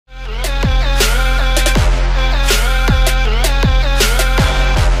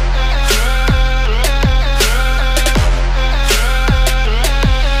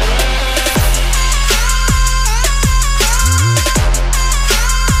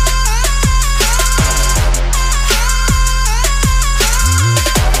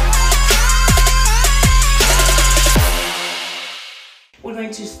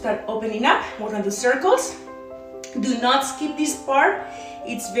start opening up. We're gonna do circles. Do not skip this part.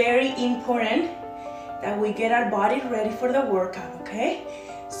 It's very important that we get our body ready for the workout, okay?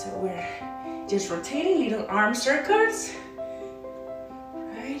 So we're just rotating little arm circles,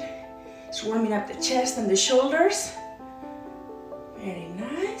 right? Just warming up the chest and the shoulders. Very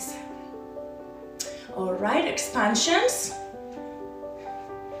nice. All right, expansions.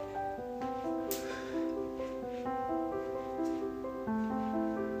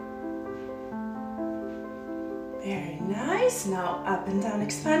 Very nice. Now up and down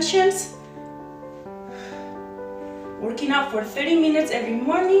expansions. Working out for 30 minutes every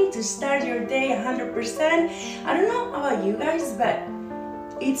morning to start your day 100%. I don't know about you guys, but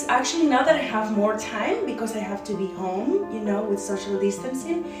it's actually now that I have more time because I have to be home, you know, with social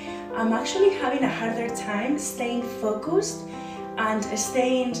distancing, I'm actually having a harder time staying focused and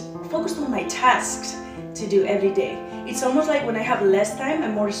staying focused on my tasks to do every day. It's almost like when I have less time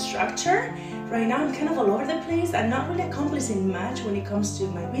and more structure. Right now I'm kind of all over the place. I'm not really accomplishing much when it comes to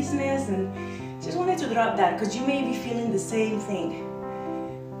my business, and just wanted to drop that because you may be feeling the same thing.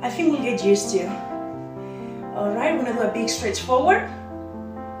 I think we'll get used to. All right, we're gonna do a big stretch forward.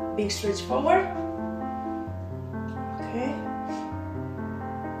 Big stretch forward. Okay.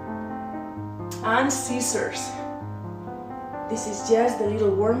 And scissors. This is just the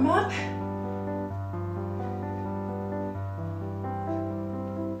little warm up.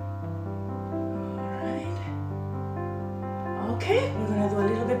 Okay, we're gonna do a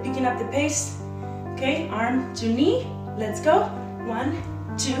little bit picking up the pace. Okay, arm to knee. Let's go. 1,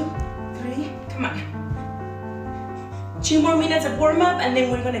 2, 3. Come on. 2 more minutes of warm up and then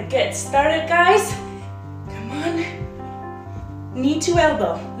we're gonna get started, guys. Come on. Knee to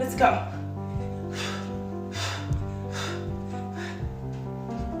elbow. Let's go.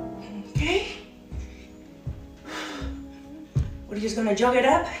 Okay. We're just gonna jog it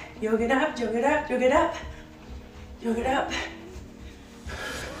up, jog it up, jog it up, jog it up, jog it up.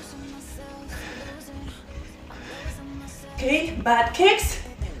 Okay, butt kicks.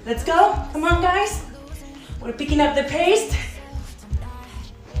 Let's go. Come on, guys. We're picking up the pace.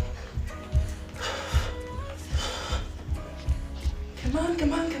 Come on,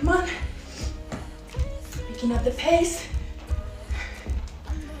 come on, come on. Picking up the pace.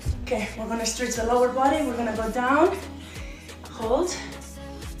 Okay, we're gonna stretch the lower body. We're gonna go down. Hold.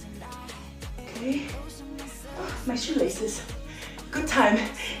 Okay. Oh, my shoelaces. Good time.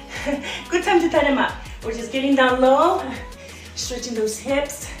 Good time to tie them up. We're just getting down low. Stretching those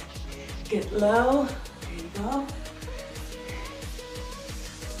hips. Get low. There you go.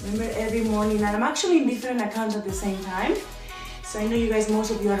 Remember, every morning, and I'm actually in different accounts at the same time. So I know you guys, most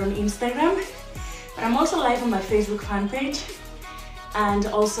of you are on Instagram, but I'm also live on my Facebook fan page and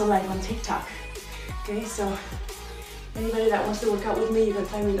also live on TikTok. Okay, so anybody that wants to work out with me, you can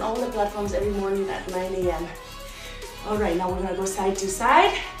find me on all the platforms every morning at 9 a.m. All right, now we're gonna go side to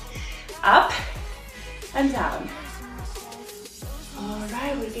side, up and down. All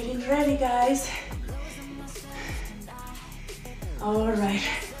right, we're getting ready, guys. All right,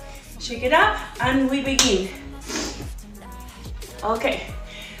 shake it up and we begin. Okay,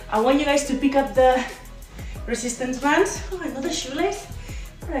 I want you guys to pick up the resistance bands. Oh, another shoelace.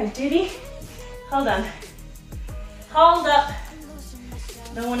 All right, Diddy, hold on. Hold up.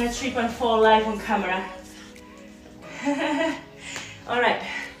 Don't want to trip and fall live on camera. All right,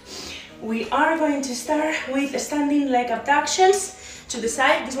 we are going to start with standing leg abductions to the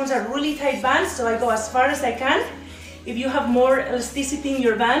side. These ones are really tight bands, so I go as far as I can. If you have more elasticity in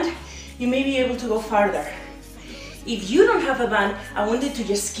your band, you may be able to go farther. If you don't have a band, I want you to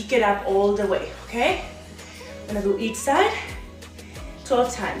just kick it up all the way, okay? I'm gonna do each side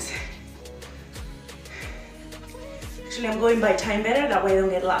 12 times. Actually, I'm going by time better, that way I don't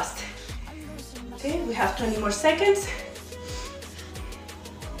get lost. Okay, we have 20 more seconds.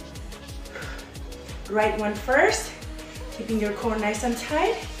 Right one first, keeping your core nice and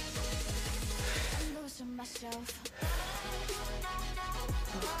tight.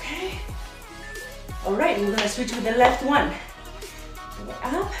 Okay. All right, we're gonna switch with the left one. Go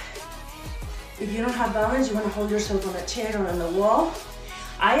up. If you don't have balance, you wanna hold yourself on a chair or on the wall.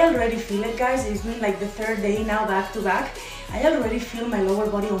 I already feel it, guys. It's been like the 3rd day now, back to back. I already feel my lower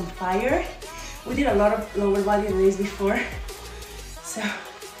body on fire. We did a lot of lower body the days before. So,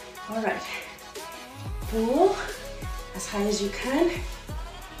 all right. Pull as high as you can.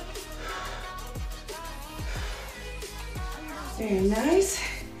 Very nice.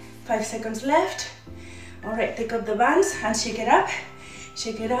 5 seconds left. All right, take up the bands and shake it up.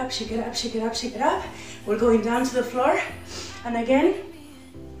 Shake it up, shake it up, shake it up, shake it up. We're going down to the floor. And again,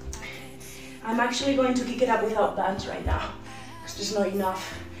 I'm actually going to kick it up without bands right now, because there's not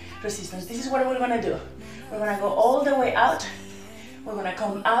enough resistance. This is what we're gonna do. We're gonna go all the way out. We're gonna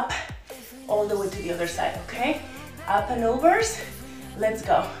come up all the way to the other side, okay? Up and overs. Let's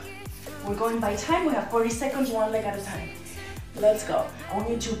go. We're going by time. We have 40 seconds, one leg at a time. Let's go. I want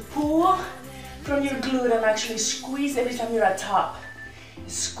you to pull from your glute and actually squeeze every time you're at top.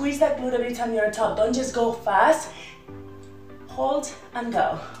 Squeeze that glute every time you're at top. Don't just go fast. Hold and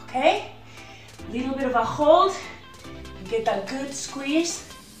go, okay? Little bit of a hold. Get that good squeeze.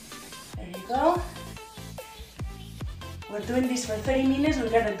 There you go. We're doing this for 30 minutes. We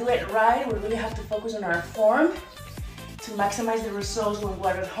gotta do it right. We really have to focus on our form to maximize the results when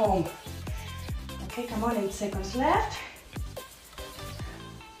we're at home. Okay, come on, 8 seconds left.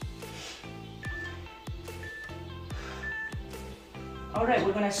 All right,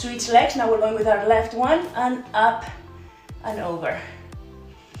 we're gonna switch legs. Now we're going with our left one and up and over.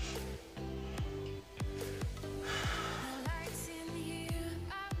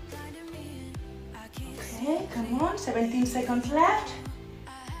 Okay, come on, 17 seconds left.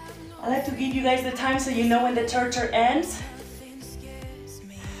 I like to give you guys the time so you know when the torture ends.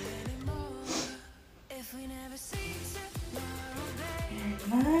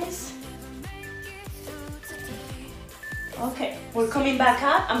 Very nice. Okay, we're coming back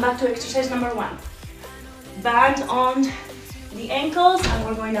up and back to exercise number 1. Band on the ankles and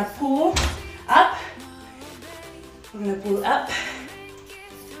we're going to pull up. We're going to pull up.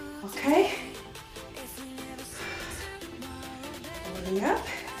 Okay. Pulling up.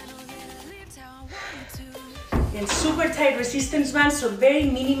 And super tight resistance band, so very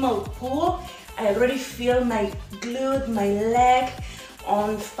minimal pull. I already feel my glute, my leg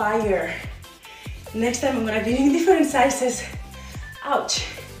on fire. Next time I'm gonna be in different sizes. Ouch.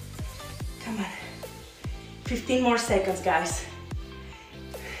 Come on. 15 more seconds, guys.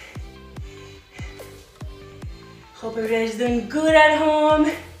 Hope everybody's doing good at home.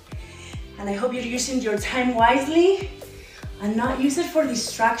 And I hope you're using your time wisely and not use it for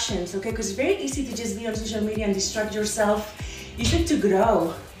distractions, okay? Because it's very easy to just be on social media and distract yourself. Use it to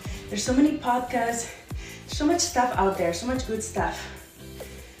grow. There's so many podcasts, so much stuff out there, so much good stuff.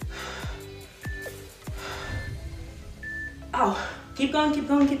 Oh, keep going, keep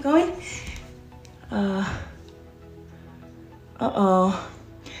going, keep going. Uh-oh.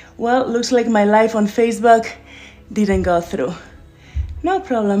 Well, looks like my live on Facebook didn't go through. No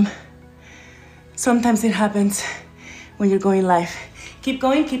problem. Sometimes it happens when you're going live. Keep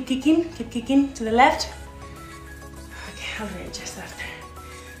going, keep kicking to the left. Okay, I'll readjust after.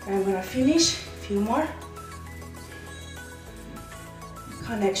 And I'm gonna finish, a few more.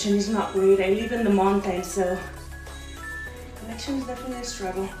 Connection is not great. I live in the mountains, so connection is definitely a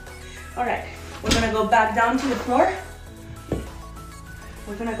struggle. All right, we're gonna go back down to the floor.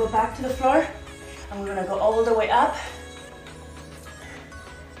 We're gonna go back to the floor and we're gonna go all the way up.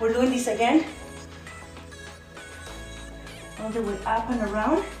 We're doing this again. All the way up and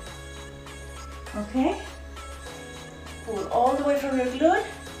around. Okay. Pull all the way from your glute.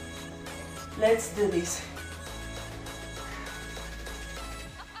 Let's do this.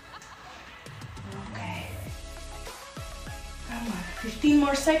 Okay. Come on. 15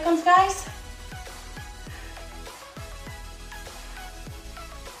 more seconds, guys.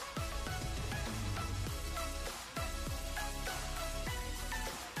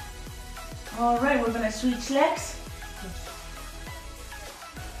 All right, we're gonna switch legs.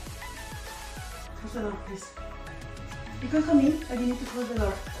 Close the door, please. You can come in, but you need to close the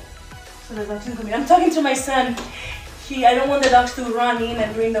door so the dogs can come in. I'm talking to my son. I don't want the dogs to run in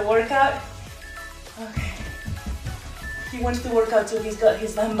and during the workout. Okay. He wants to work out too. He's got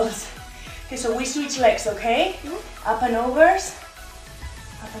his dumbbells. Okay, so we switch legs, okay? Up and overs.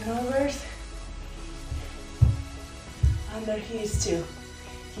 Up and overs. And there he is too.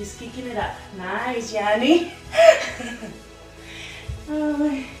 He's kicking it up. Nice, Yanni.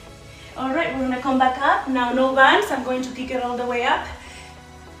 All right, we're gonna come back up. Now no bands, I'm going to kick it all the way up.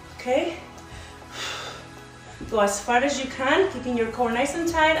 Okay. Go as far as you can, keeping your core nice and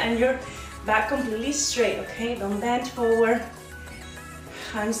tight and your back completely straight, okay? Don't bend forward.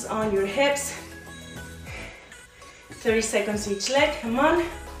 Hands on your hips. 30 seconds each leg, come on.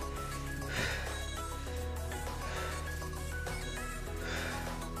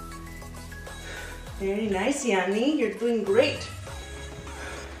 Very nice, Yanni, you're doing great.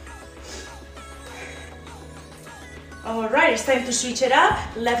 All right, it's time to switch it up.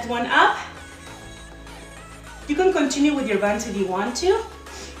 Left one up. You can continue with your bands if you want to.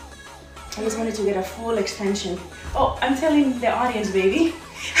 I just wanted to get a full extension. Oh, I'm telling the audience, baby.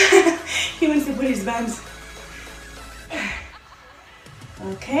 He wants to put his bands.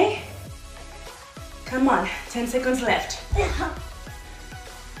 Okay. Come on, 10 seconds left.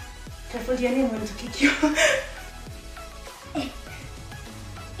 Careful, Jenny, I'm going to kick you.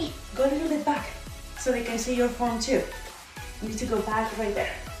 Go a little bit back so they can see your form too. You need to go back right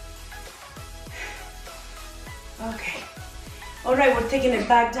there. Okay. All right, we're taking it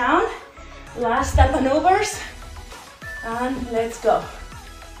back down. Last step maneuvers. And let's go.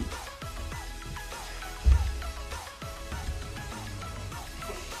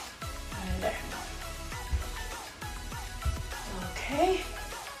 Right there. Okay.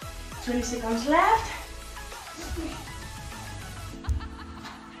 20 seconds left.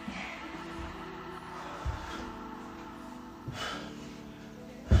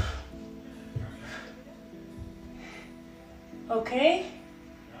 Okay,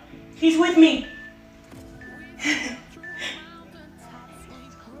 he's with me.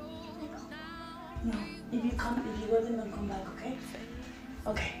 No, if you go, then don't come back, okay?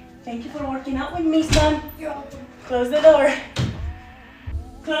 Okay, thank you for working out with me, son. Close the door.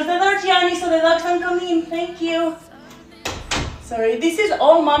 Close the door, Gianni, so the dogs don't come in. Thank you. Sorry, this is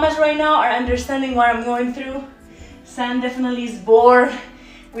all mamas right now are understanding what I'm going through. Sam definitely is bored.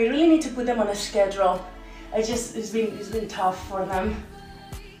 We really need to put them on a schedule. It's been tough for them.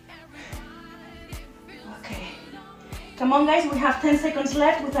 Okay. Come on, guys, we have 10 seconds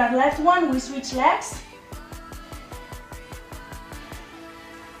left with our left one. We switch legs.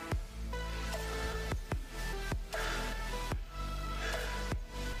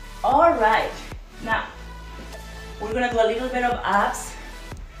 All right. Now, we're gonna do a little bit of abs.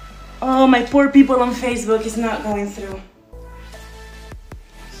 Oh, my poor people on Facebook is not going through.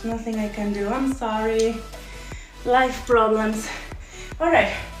 There's nothing I can do. I'm sorry. Life problems. All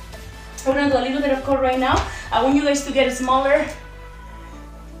right, we're gonna do a little bit of core right now. I want you guys to get a smaller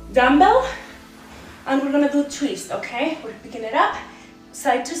dumbbell and we're gonna do twist, okay? We're picking it up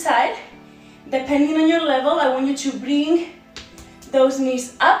side to side. Depending on your level, I want you to bring those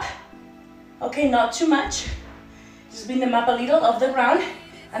knees up, okay? Not too much. Just bring them up a little off the ground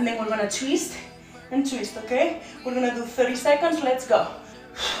and then we're gonna twist and twist, okay? We're gonna do 30 seconds, let's go.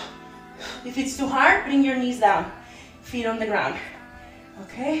 If it's too hard, bring your knees down, feet on the ground,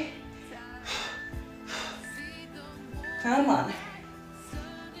 okay? Come on,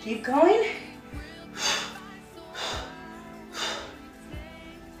 keep going.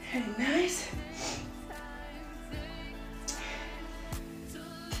 Very nice.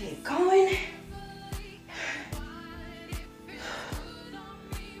 Keep going.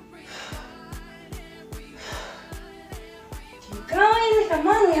 Going, come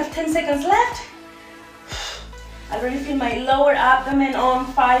on, we have 10 seconds left. I already feel my lower abdomen on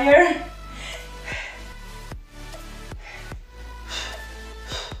fire.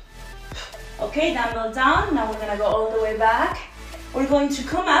 Okay, dumbbell down. Now we're gonna go all the way back. We're going to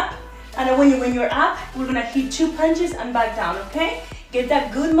come up, and when you're up, we're gonna hit 2 punches and back down, okay? Get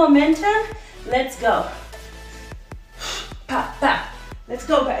that good momentum. Let's go. Pop, pop. Let's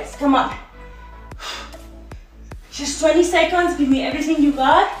go, guys, come on. Just 20 seconds, give me everything you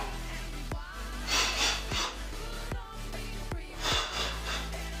got.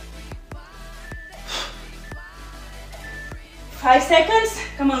 Five seconds,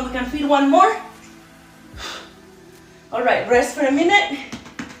 come on, we can feel one more. All right, rest for a minute.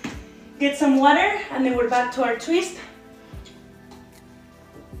 Get some water, and then we're back to our twist.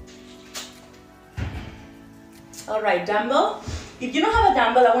 All right, dumbbell. If you don't have a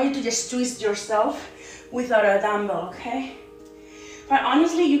dumbbell, I want you to just twist yourself without a dumbbell, okay? But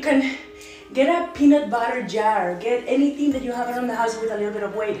honestly, you can get a peanut butter jar, get anything that you have around the house with a little bit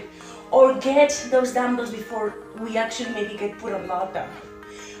of weight, or get those dumbbells before we actually maybe get put on lockdown.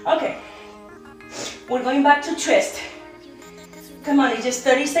 Okay, we're going back to twist. Come on, it's just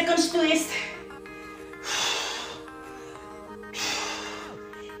 30 seconds twist.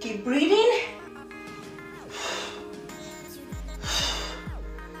 Keep breathing.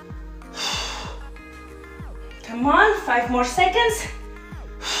 Come on, 5 more seconds.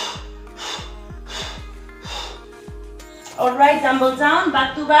 All right, dumbbell down,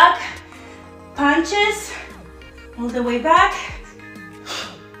 back to back. Punches, all the way back.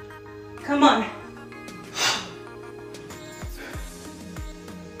 Come on.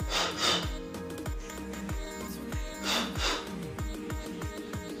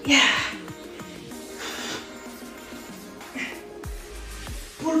 Yeah.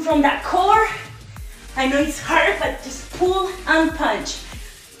 Pull from that core. I know it's hard, but just pull and punch.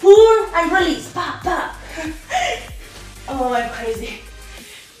 Pull and release, pop, pop. Oh, I'm crazy.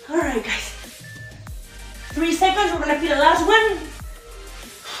 All right, guys. 3 seconds, we're gonna feel the last one.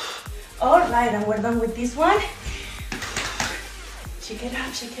 All right, and we're done with this one. Shake it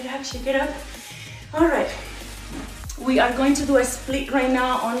up, shake it up, shake it up. All right, we are going to do a split right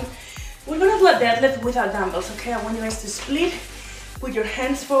now on We're gonna do a deadlift without dumbbells, okay? I want you guys to split, put your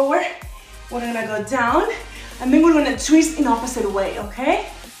hands forward. We're gonna go down, and then we're gonna twist in opposite way, okay?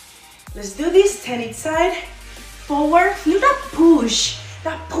 Let's do this, 10 each side, forward. Feel that push,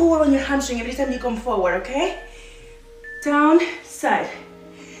 that pull on your hamstring every time you come forward, okay? Down, side.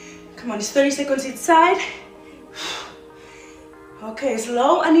 Come on, it's 30 seconds each side. Okay,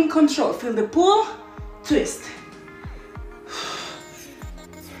 slow and in control. Feel the pull, twist.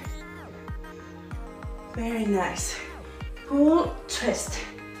 Very nice. Pull, twist.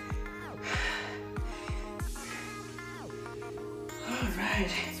 All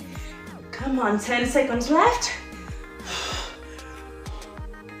right. Come on, 10 seconds left.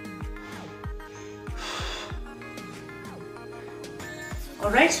 All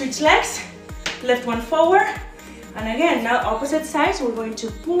right, switch legs. Left one forward. And again, now opposite sides, we're going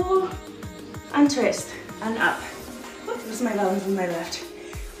to pull and twist and up. Where's my balance on my left?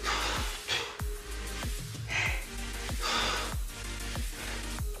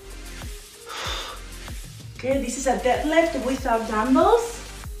 Okay, this is a deadlift without dumbbells.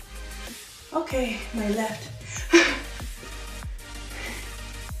 Okay, my left.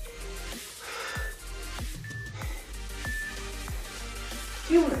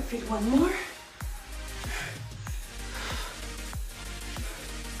 Okay, we're gonna fit one more.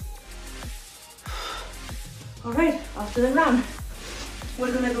 All right, after the round,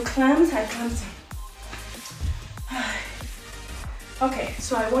 we're gonna do clams, high clams. Okay,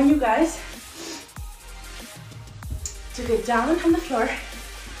 so I want you guys to get down on the floor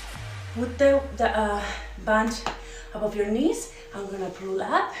with the band above your knees. I'm gonna pull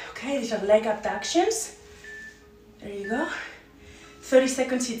up, okay? These are leg abductions. There you go. 30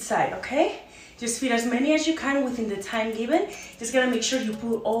 seconds each side, okay? Just fit as many as you can within the time given. Just gotta make sure you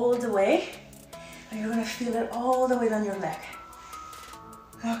pull all the way, and you're gonna feel it all the way down your leg.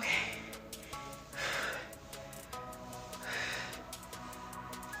 Okay.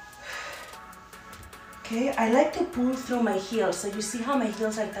 Okay, I like to pull through my heels. So you see how my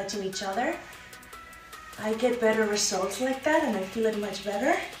heels are touching each other? I get better results like that, and I feel it much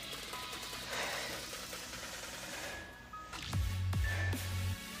better.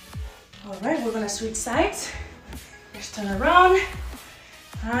 All right, we're gonna switch sides. Just turn around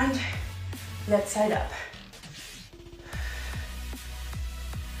and left side up.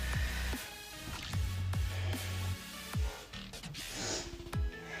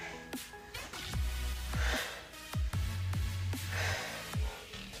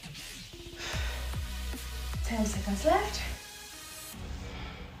 Seconds left.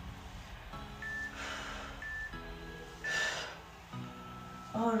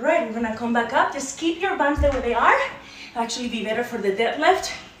 All right, we're gonna come back up. Just keep your bands the way they are. Actually be better for the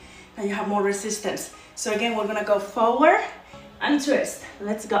deadlift, and you have more resistance. So again, we're gonna go forward and twist.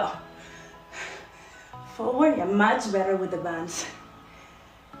 Let's go. Forward, yeah, much better with the bands.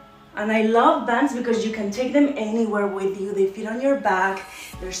 And I love bands because you can take them anywhere with you. They fit on your back,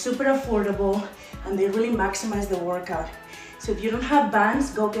 they're super affordable, and they really maximize the workout. So if you don't have bands,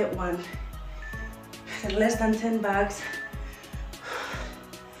 go get one. They're less than 10 bucks.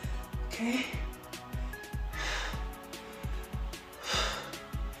 Okay.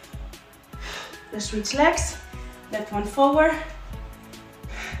 Let's switch legs. Left one forward.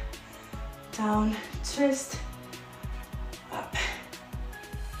 Down, twist, up.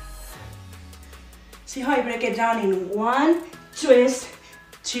 See how I break it down in 1, twist,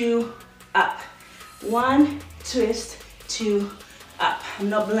 2, up. 1, twist, 2, up. I'm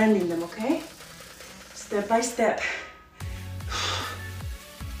not blending them, okay? Step by step.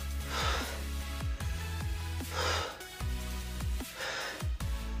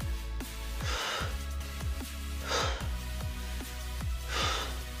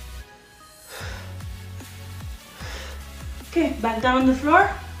 Okay, back down on the floor.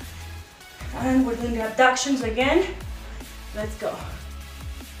 And we're doing the abductions again. Let's go.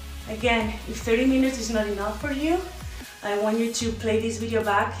 Again, if 30 minutes is not enough for you, I want you to play this video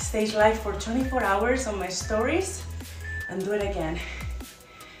back, stage live for 24 hours on my stories, and do it again.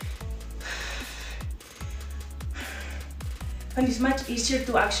 And it's much easier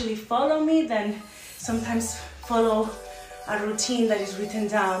to actually follow me than sometimes follow a routine that is written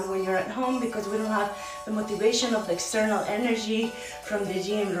down when you're at home, because we don't have the motivation of the external energy from the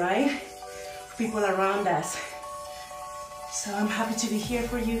gym, right? People around us. So I'm happy to be here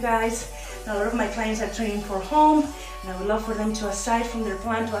for you guys. A lot of my clients are training for home, and I would love for them to, aside from their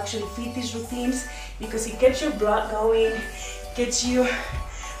plan, to actually fit these routines, because it gets your blood going, gets you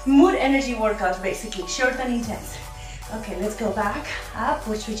mood energy workouts, basically, short and intense. Okay, let's go back up.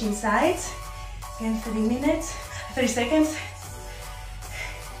 We're switching sides. Again, 30 seconds.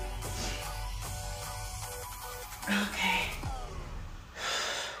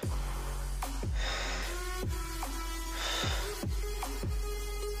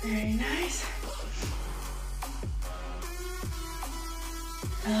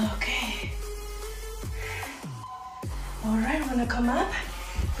 come up.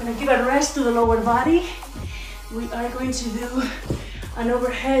 Gonna give a rest to the lower body. We are going to do an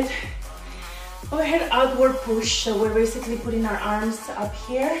overhead outward push. So we're basically putting our arms up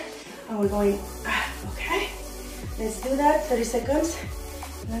here and we're going, okay. Let's do that, 30 seconds,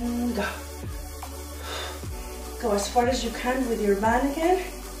 and go. Go as far as you can with your band again.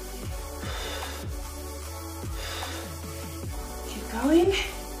 Keep going.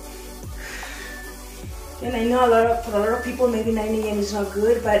 And I know for a lot of people, maybe 9 a.m. is not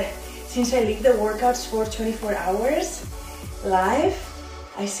good, but since I leave the workouts for 24 hours live,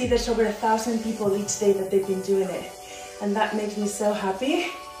 I see there's over 1,000 people each day that they've been doing it. And that makes me so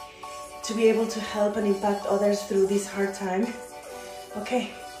happy to be able to help and impact others through this hard time. Okay,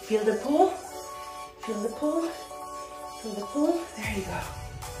 feel the pull, feel the pull, feel the pull. There you go.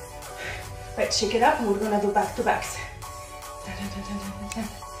 Right, shake it up and we're gonna do back-to-backs.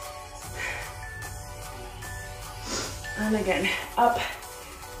 And again, up.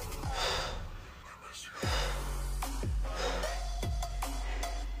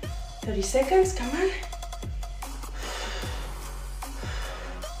 30 seconds, come on.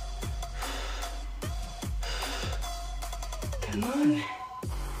 Come on.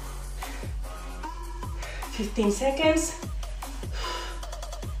 15 seconds.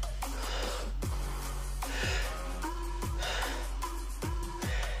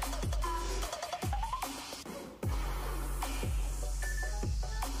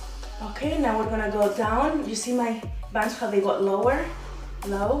 Okay, now we're gonna go down. You see my bands, how they got lower,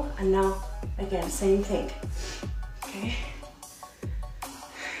 low, and now again, same thing. Okay.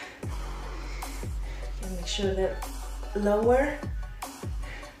 Okay, make sure they're lower.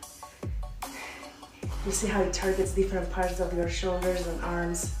 You see how it targets different parts of your shoulders and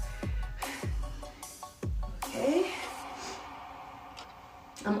arms. Okay.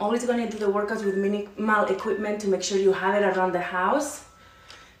 I'm always going to do the workouts with minimal equipment to make sure you have it around the house.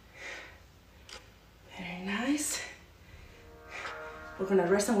 Very nice. We're gonna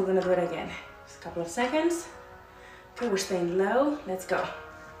rest and we're gonna do it again. Just a couple of seconds. Okay, we're staying low. Let's go.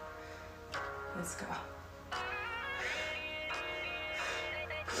 Let's go.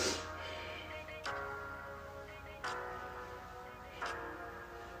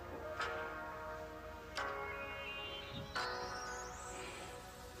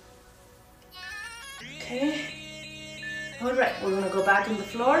 Okay. All right, we're gonna go back on the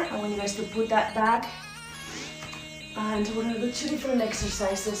floor. I want you guys to put that back. And we're gonna do 2 different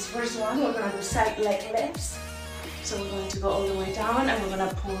exercises. First one, we're gonna do side leg lifts. So we're going to go all the way down and we're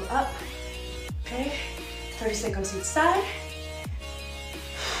gonna pull up. Okay, 30 seconds each side.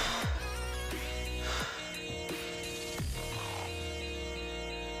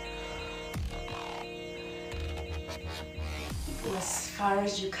 Go as far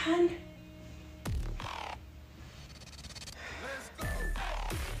as you can.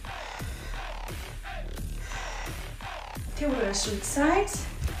 Okay, we're gonna switch sides.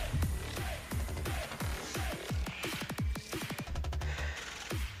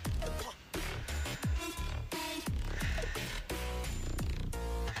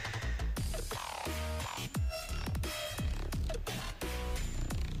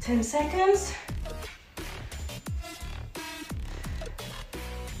 Ten seconds.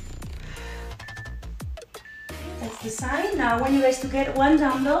 That's the sign. Now I want you guys to get one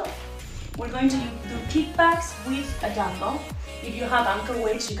dumbbell. We're going to do kickbacks with a dumbbell. If you have ankle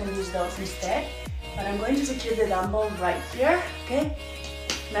weights, you can use those instead. But I'm going to secure the dumbbell right here, okay?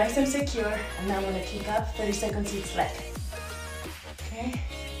 Nice and secure. And now I'm gonna kick up 30 seconds each leg. Okay?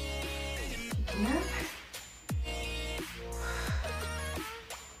 Kicking up.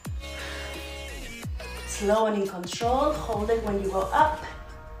 Slow and in control. Hold it when you go up.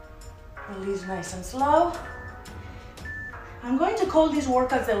 Release nice and slow. I'm going to call these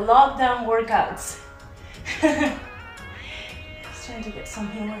workouts the lockdown workouts. Just trying to get some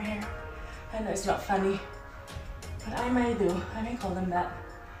humor here. I know it's not funny, but I may do. I may call them that.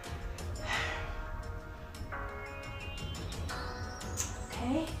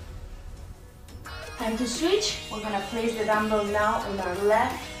 Okay. Time to switch. We're gonna place the dumbbell now on our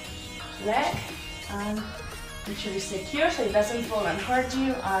left leg and make sure it's secure so it doesn't fall and hurt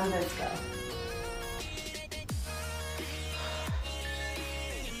you, and let's go.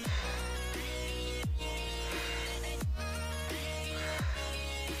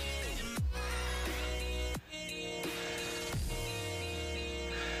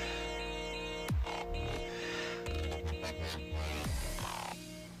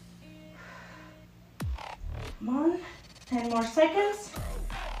 Come on, 10 more seconds.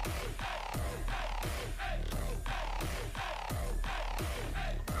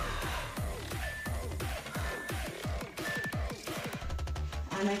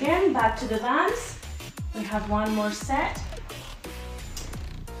 And again, back to the bands. We have one more set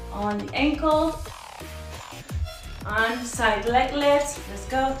on the ankle. And side leg lifts. Let's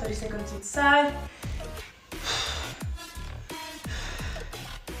go, 30 seconds each side.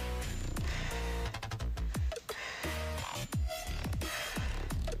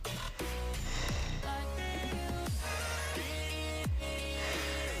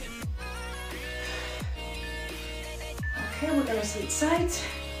 Okay, we're gonna switch sides.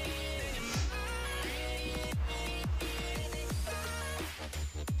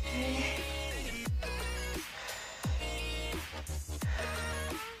 Okay.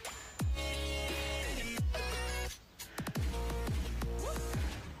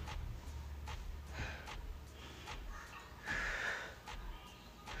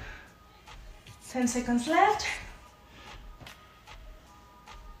 10 seconds left.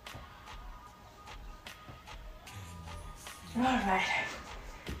 All right,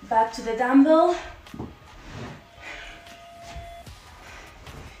 back to the dumbbell.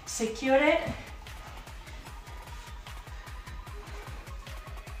 Secure it.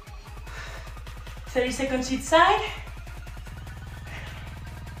 $30 each side.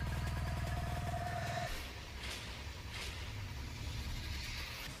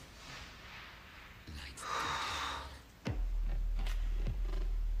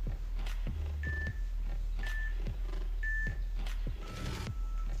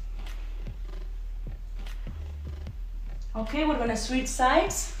 Okay, we're gonna switch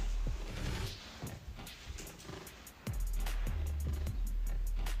sides.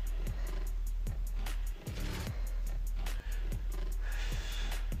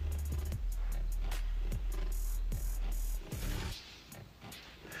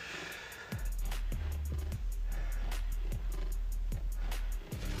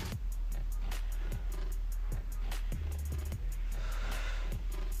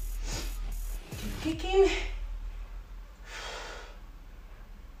 Keep kicking.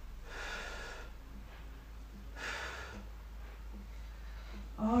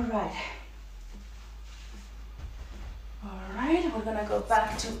 Alright, we're gonna go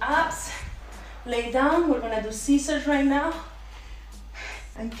back to abs. Lay down, we're gonna do scissors right now.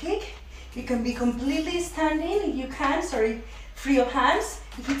 And kick. You can be completely standing if you can, free of hands.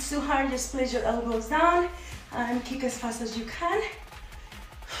 If it's too hard, just place your elbows down and kick as fast as you can.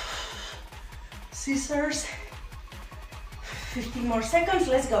 Scissors. 15 more seconds,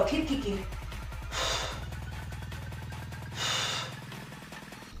 let's go, keep kicking.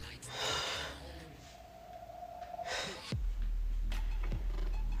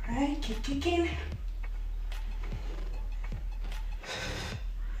 Alright, keep kicking.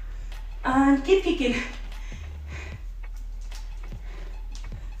 And keep kicking.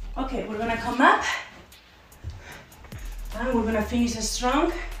 Okay, we're gonna come up. And we're gonna finish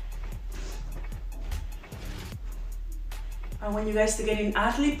strong. And when you guys get in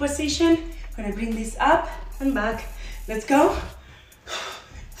athlete position, I'm gonna bring this up and back. Let's go.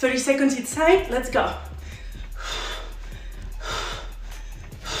 30 seconds each side, let's go.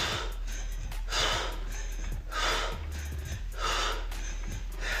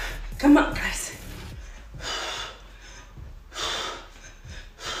 Come on, guys.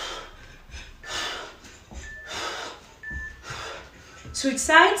 Switch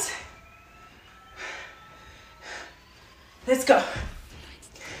sides. Let's go.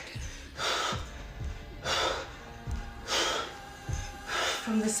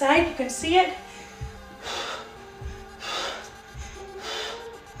 From the side, you can see it.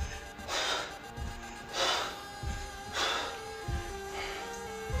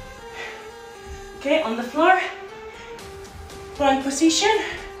 Okay, on the floor, plank position,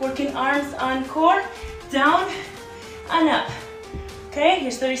 working arms and core, down and up. Okay,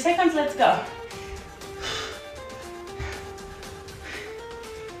 here's 30 seconds, let's go.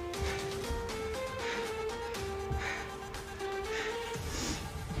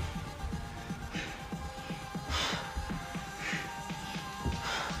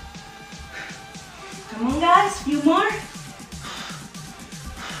 Come on guys, few more.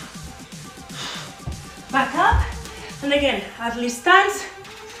 Back up, and again, athlete stance.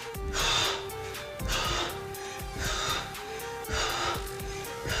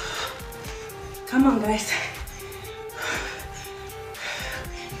 Come on guys.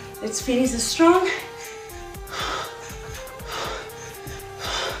 Let's finish strong.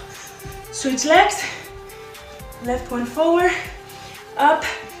 Switch legs. Left one forward, up,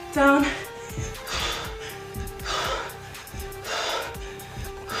 down.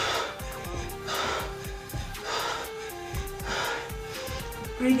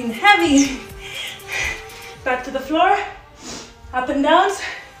 Breathing heavy. Back to the floor, up and downs.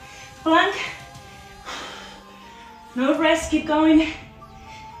 plank. No rest, keep going.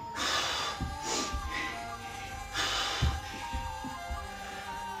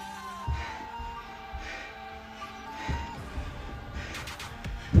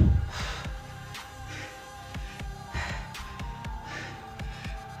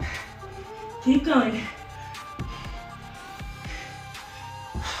 Keep going.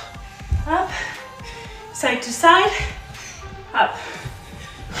 Up, side to side, up.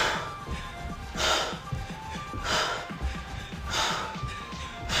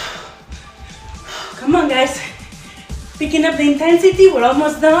 Come on, guys. Picking up the intensity, we're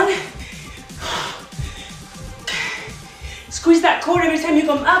almost done. Squeeze that core every time you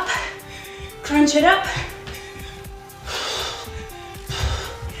come up. Crunch it up.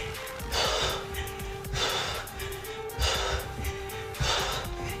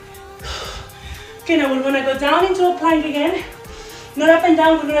 Okay, now we're gonna go down into a plank again. Not up and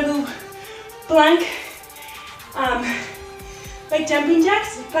down, we're gonna do plank, like jumping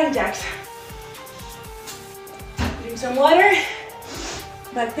jacks, plank jacks. Drink some water,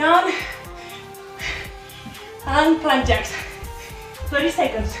 back down, and plank jacks. 30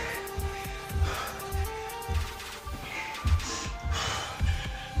 seconds.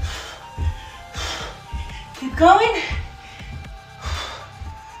 Keep going.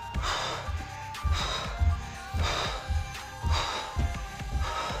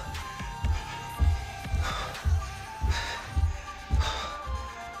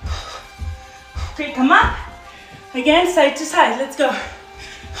 Okay, come up. Again, side to side. Let's go.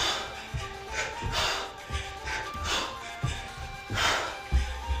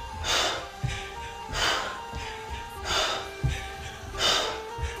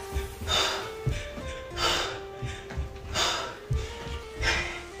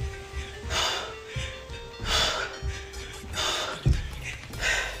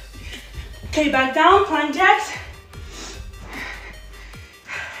 Okay, back down, plank jacks.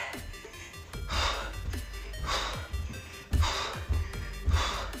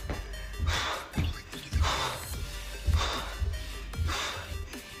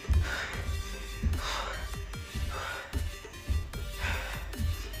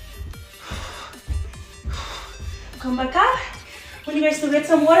 Come back up. I want you guys to get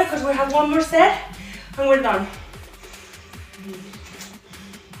some water because we have one more set and we're done.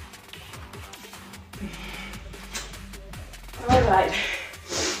 All right.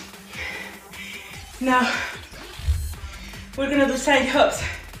 Now, we're gonna do side hops.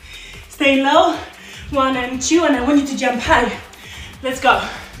 Stay low, 1 and 2, and I want you to jump high. Let's go.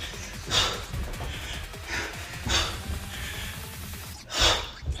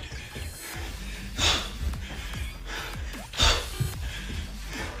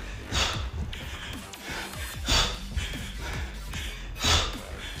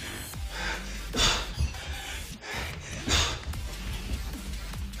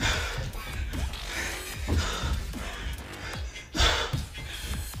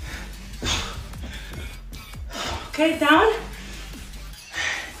 Okay, down.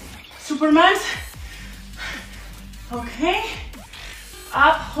 Supermans. Okay.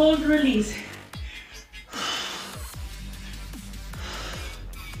 Up, hold, release.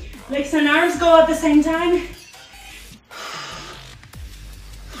 Legs and arms go at the same time.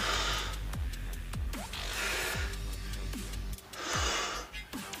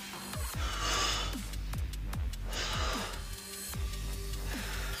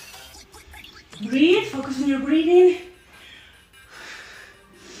 Breathe, focus on your breathing.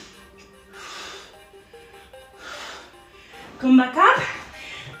 Come back up.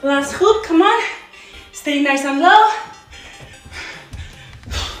 Last hook, come on. Stay nice and low.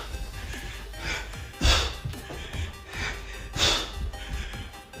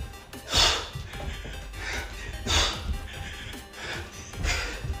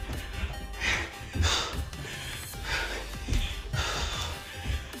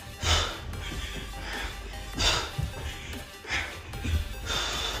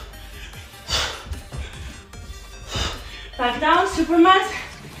 Back down, Superman.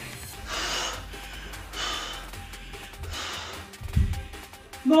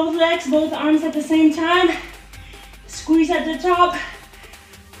 Both legs, both arms at the same time. Squeeze at the top.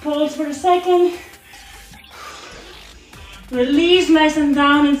 Pulse for a second. Release nice and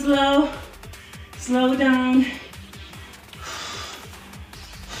down and slow. Slow down.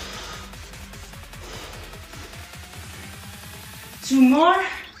 Two more.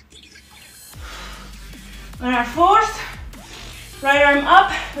 On our fourth. Right arm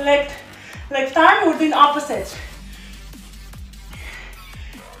up, left arm, we're doing opposite.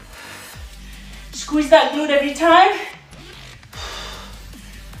 Squeeze that glute every time.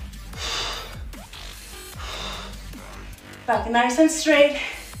 Back nice and straight.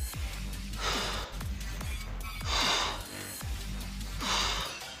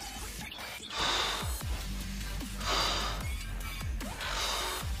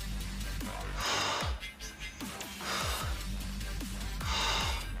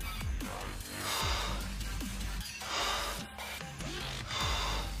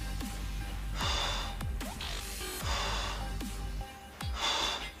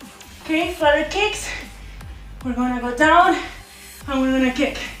 Okay, flutter kicks. We're gonna go down and we're gonna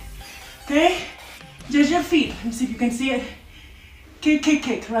kick. Okay? Just your feet. Let me see if you can see it. Kick, kick,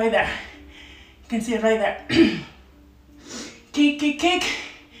 kick, right there. You can see it right there. Kick, kick, kick.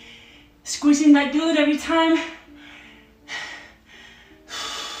 Squeezing that glute every time.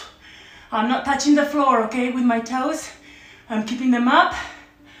 I'm not touching the floor, okay, with my toes. I'm keeping them up.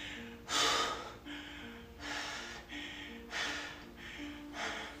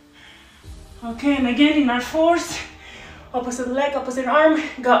 Okay, and again in our fours, opposite leg, opposite arm,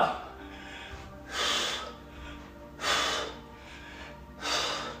 go.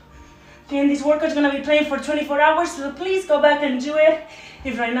 Okay, and this workout is gonna be playing for 24 hours, so please go back and do it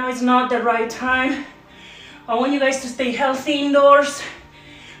if right now is not the right time. I want you guys to stay healthy indoors,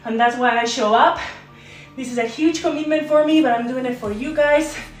 and that's why I show up. This is a huge commitment for me, but I'm doing it for you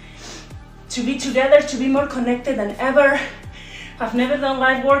guys, to be together, to be more connected than ever. I've never done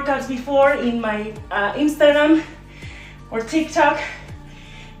live workouts before in my Instagram or TikTok.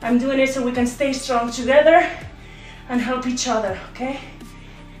 I'm doing it so we can stay strong together and help each other, okay?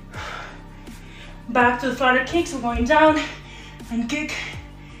 Back to the flutter kicks, we're going down and kick.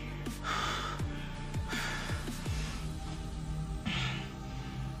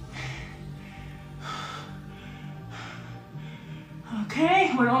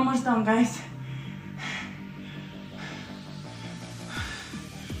 Okay, we're almost done, guys.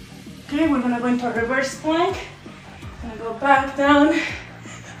 Okay, we're gonna go into a reverse plank. I'm gonna go back down.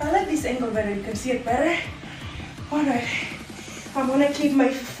 I like this angle better, you can see it better. All right, I'm gonna keep my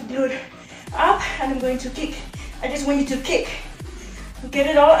glute up and I'm going to kick. I just want you to kick. Get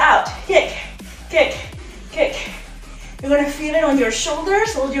it all out. Kick, kick, kick. You're gonna feel it on your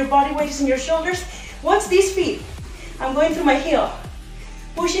shoulders. All your body weight is in your shoulders. Watch these feet. I'm going through my heel.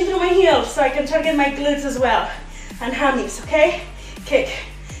 Pushing through my heel so I can target my glutes as well. And hammies, okay? Kick.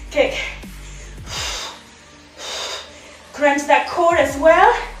 Kick. Crunch that core as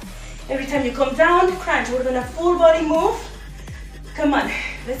well. Every time you come down, crunch. We're gonna full body move. Come on,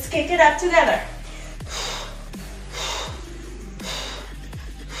 let's kick it up together.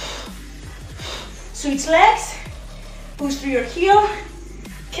 Switch legs. Push through your heel.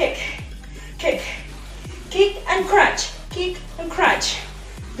 Kick, kick, kick and crunch. Kick and crunch.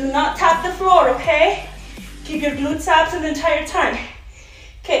 Do not tap the floor, okay? Keep your glutes up the entire time.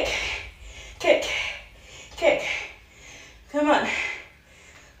 Kick, kick, kick. Come on.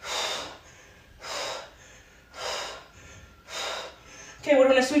 Okay, we're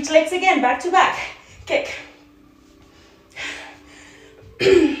gonna switch legs again, back to back. Kick.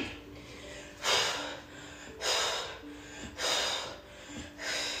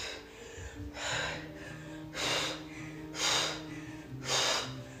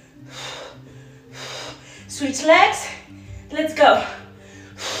 Switch legs. Let's go.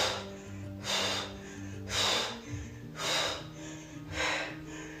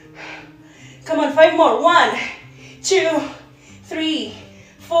 Come on, 5 more. 1, 2, 3,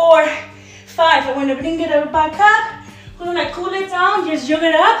 4, 5. I want to bring it back up. We're gonna cool it down. Just jog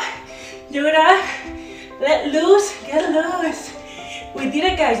it up. Jog it up. Let loose. Get loose. We did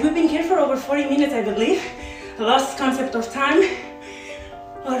it, guys. We've been here for over 40 minutes, I believe. I lost concept of time.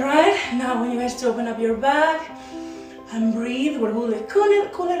 All right. Now I want you guys to open up your back and breathe. We're gonna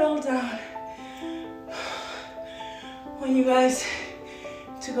cool it all down. I want you guys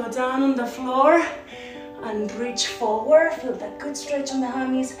to go down on the floor and reach forward. Feel that good stretch on the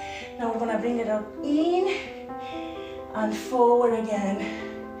hammies. Now we're gonna bring it up in and forward again.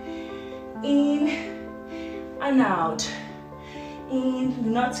 In and out. In, do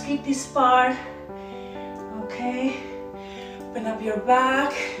not skip this part. Okay. Open up your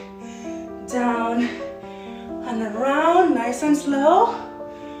back, down and around, nice and slow.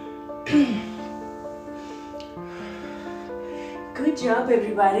 Good job,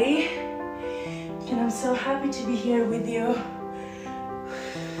 everybody. And I'm so happy to be here with you.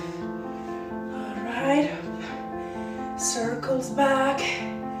 All right, circles back.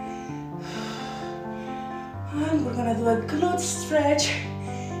 And we're gonna do a glute stretch.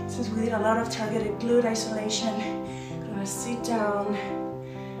 Since we did a lot of targeted glute isolation, I'm gonna sit down,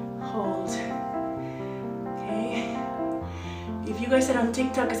 hold. Okay. If you guys are on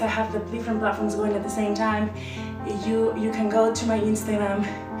TikTok, because I have the different platforms going at the same time, you can go to my Instagram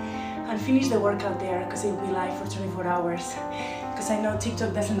and finish the workout there, because it will be live for 24 hours. Because I know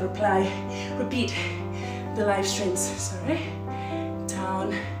TikTok doesn't repeat the live streams. Sorry.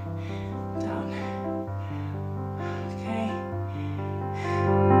 Down.